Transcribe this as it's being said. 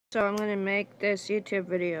So I'm gonna make this YouTube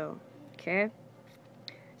video, okay?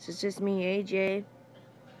 So it's just me, AJ,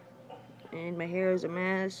 and my hair is a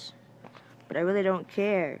mess, but I really don't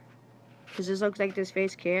care. Because this looks like this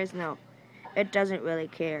face cares? No, it doesn't really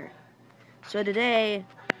care. So today,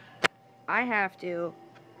 I have to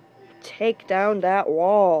take down that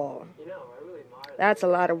wall. That's a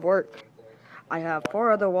lot of work. I have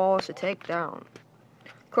 4 other walls to take down.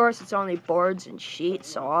 Of course, it's only boards and sheets,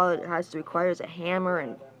 so all it has to require is a hammer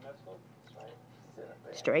and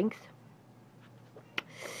strength.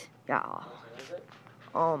 Yeah.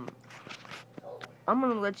 I'm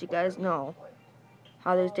gonna let you guys know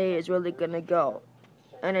how this day is really gonna go.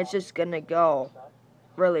 And it's just gonna go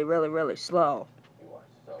really slow.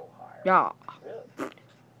 Yeah.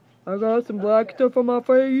 I got some black stuff on my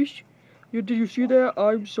face. Did you see that?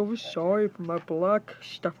 I'm so sorry for my black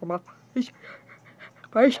stuff on my face.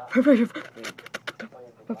 Face.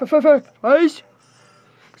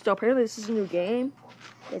 So apparently this is a new game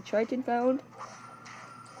that Triton found.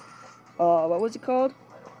 What was it called?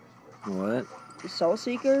 What? Soul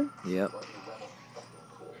Seeker? Yep.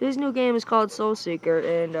 His new game is called Soul Seeker,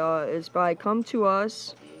 and it's by Come To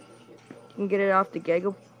Us. You can get it off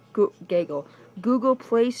the Google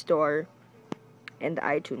Play Store and the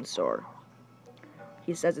iTunes Store.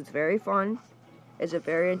 He says it's very fun. Is it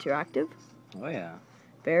very interactive? Oh yeah.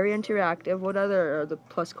 Very interactive. What other are the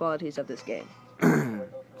plus qualities of this game?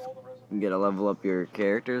 You get to level up your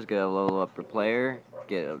characters, get to level up your player,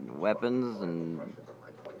 get weapons and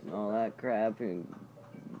all that crap, and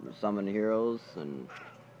summon heroes and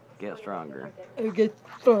get stronger. You get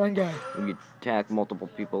stronger. You attack multiple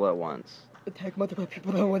people at once. Attack multiple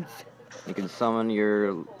people at once. You can summon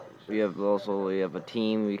your. You have a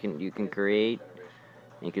team you can create.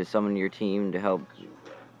 You can summon your team to help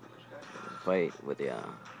fight with you.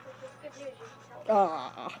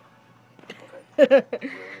 Ah.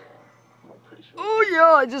 Oh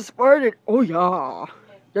yeah, I just farted. Oh yeah.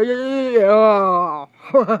 Yeah.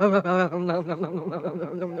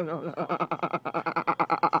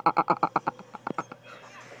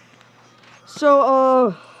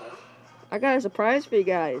 So, I got a surprise for you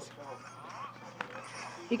guys.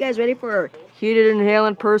 You guys ready for Heated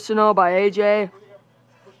Inhalant Personal by AJ?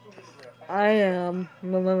 I am.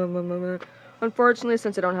 Unfortunately,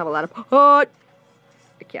 since I don't have a lot of pot,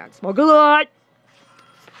 I can't smoke a lot.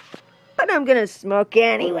 But I'm gonna smoke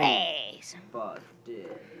anyways.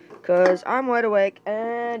 Because I'm wide awake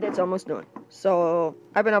and it's almost noon. So,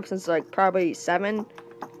 I've been up since like probably 7.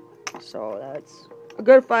 So, that's a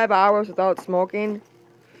good 5 hours without smoking.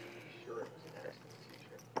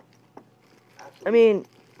 I mean,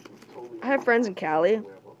 I have friends in Cali.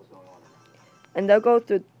 And they'll go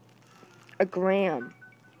through a gram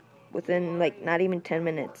within like not even 10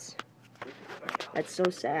 minutes. That's so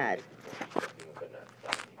sad.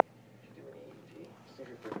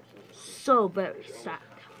 So very sad.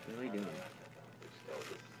 What are you doing?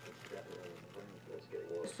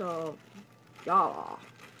 So, y'all.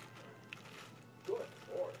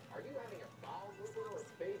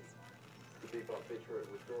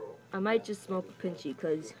 I might just smoke a pinchy,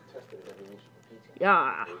 cause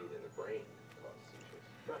yeah.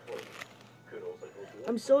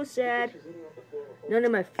 I'm so sad none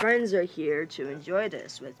of my friends are here to enjoy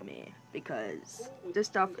this with me, because this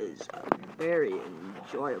stuff is very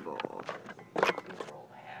enjoyable.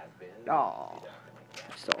 Y'all.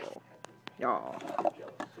 So, y'all.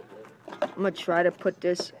 I'm gonna try to put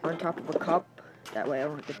this on top of a cup. That way I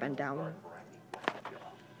don't have to bend down.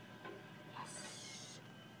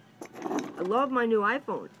 I love my new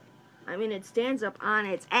iPhone. I mean, it stands up on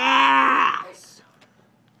its ass.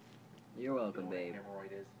 You're welcome, babe.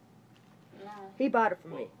 He bought it for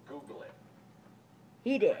me.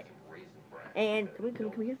 He did. And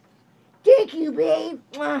come here. Thank you, babe.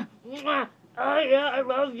 Mwah, mwah. Oh yeah, I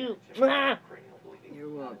love you. Mwah. You're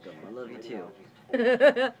welcome. I love you too.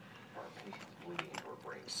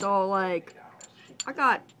 So like, I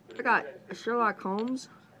got a Sherlock Holmes.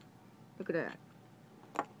 Look at that.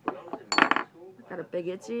 Got a big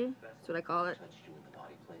Itsy. That's what I call it.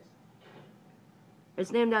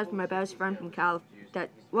 It's named after my best friend from that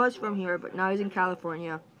was from here, but now he's in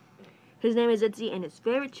California. His name is Itzy, and his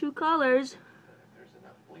favorite 2 colors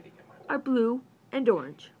are blue and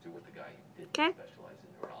orange. Okay?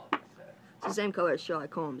 It's the same color as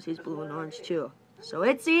Sherlock Holmes. He's blue and orange too. So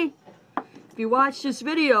Itzy, if you watch this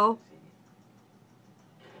video,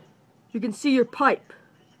 you can see your pipe.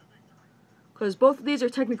 Because both of these are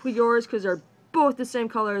technically yours, because they're both the same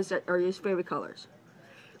colors that are his favorite colors.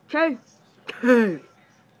 Okay?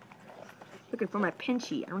 Looking for my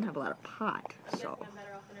pinchy. I don't have a lot of pot, so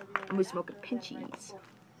I'm gonna be smoking pinchies.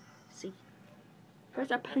 See?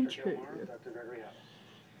 There's a pincher.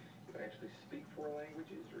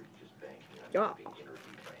 Yeah.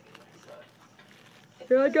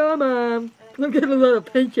 Here I go, Mom. I'm getting a little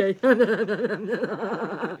pinchy.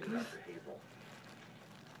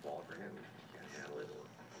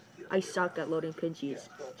 I suck at loading pinchies.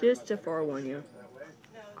 Just to forewarn you.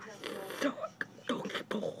 Don't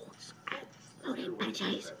balls. Loading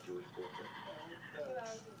pinchies.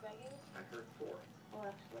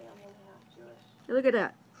 Hey, look at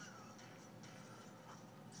that.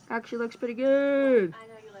 Actually looks pretty good. I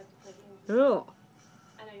know you like to play games. Yeah.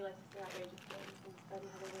 I know you like to say outrageous things and study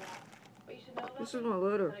how they react. But you should know This is about my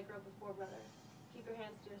loader. that I grew up with 4 brothers. Keep your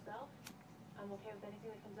hands to yourself. I'm okay with anything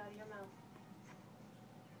that comes out of your mouth.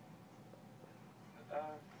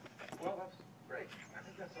 Well, that's great. I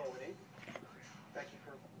think that's all we need. Thank you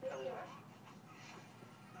for telling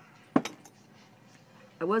us.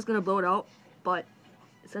 I was gonna blow it out, but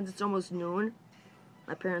since it's almost noon,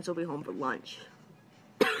 my parents will be home for lunch.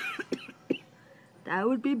 That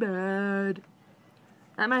would be bad.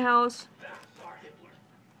 At my house,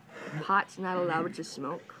 pot's not allowed to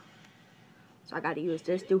smoke. So I gotta use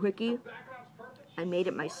this doohickey. I made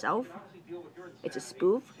it myself. It's a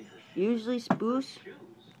spoof. Usually spoofs,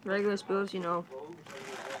 regular spoofs, you know,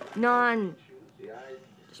 non-spoofs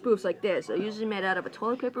like this are usually made out of a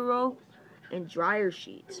toilet paper roll and dryer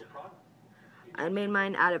sheets. I made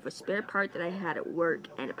mine out of a spare part that I had at work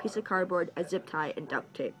and a piece of cardboard, a zip tie, and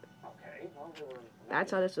duct tape.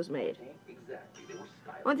 That's how this was made.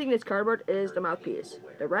 One thing that's cardboard is the mouthpiece.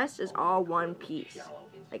 The rest is all one piece.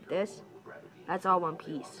 Like this. That's all one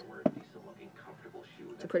piece.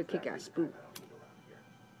 It's a pretty kick-ass spoof.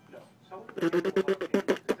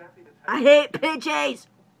 I hate pinches!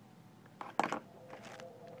 Time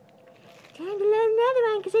to load another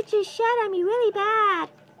one because it just shot on me really bad.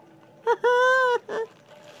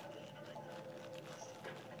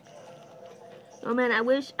 Oh man, I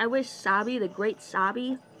wish Sabi, the great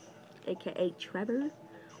Sabi, aka Trevor,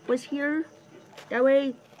 was here. That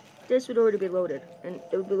way, this would already be loaded, and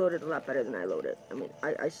it would be loaded a lot better than I load it. I mean,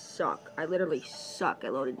 I suck. I literally suck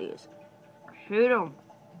at loading these. I hate them.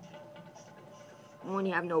 When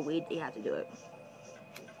you have no weed, you have to do it.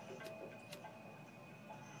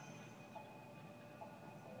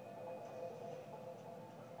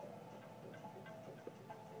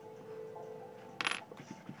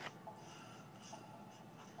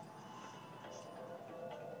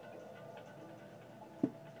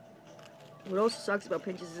 What also sucks about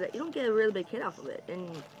pinches is that you don't get a really big hit off of it,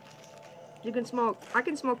 and you can smoke. I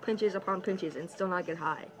can smoke pinches upon pinches and still not get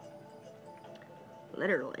high.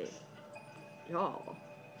 Literally. Y'all.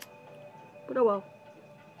 But oh well.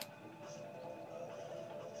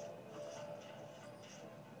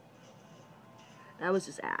 That was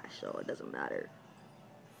just ash, so it doesn't matter.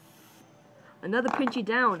 Another pinchy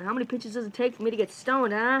down. How many pinches does it take for me to get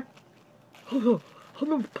stoned, huh? How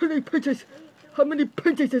many pinches? How many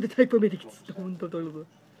pinches does it take for me to get stoned?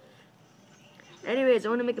 Anyways, I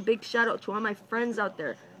want to make a big shout out to all my friends out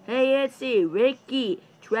there. Hey, Itsy, Ricky,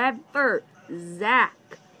 Trevor, Zach,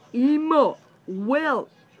 Emo, Will,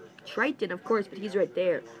 Triton, of course, but he's right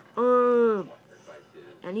there.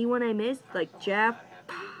 Anyone I missed? Like Jeff,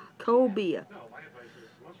 Kobe,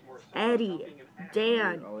 Eddie,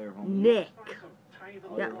 Dan, Nick.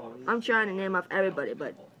 Yeah, I'm trying to name off everybody,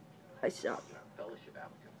 but I suck.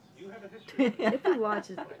 If you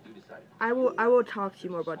watch it, I will talk to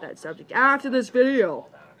you more about that subject after this video.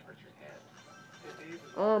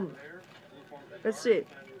 Let's see.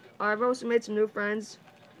 I've also made some new friends.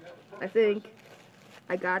 I think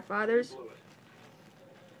my godfathers.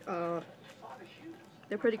 They're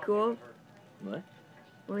pretty cool. What?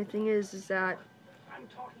 Only thing is that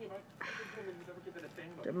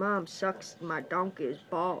their mom sucks my donkey's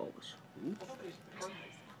balls.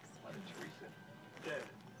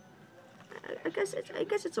 I guess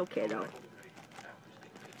it's okay though.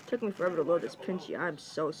 Took me forever to load this pinchy. I'm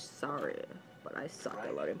so sorry, but I suck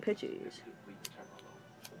at loading pinchies.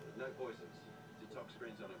 No poisons. Detox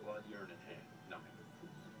screens on a blood, urine, and hair. Nothing.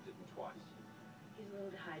 Did them twice. He's a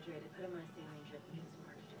little dehydrated. Put him on a saline drip and get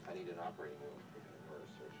smarter. I need an operating room for a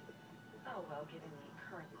surgery. Oh, well, given the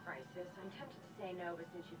current crisis, I'm tempted to say no, but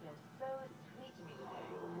since you've been so sweet to me today.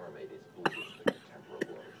 Little Mermaid is bullshit. Temporal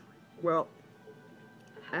blow. Well,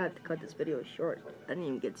 I had to cut this video short. I didn't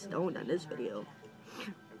even get stoned on this video,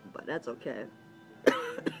 but that's okay.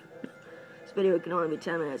 This video can only be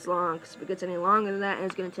 10 minutes long, because if it gets any longer than that,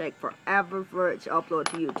 it's going to take forever for it to upload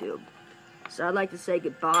to YouTube. So I'd like to say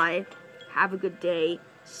goodbye, have a good day,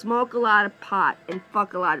 smoke a lot of pot, and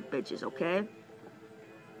fuck a lot of bitches, okay?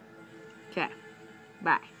 Okay,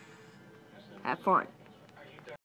 bye. Have fun.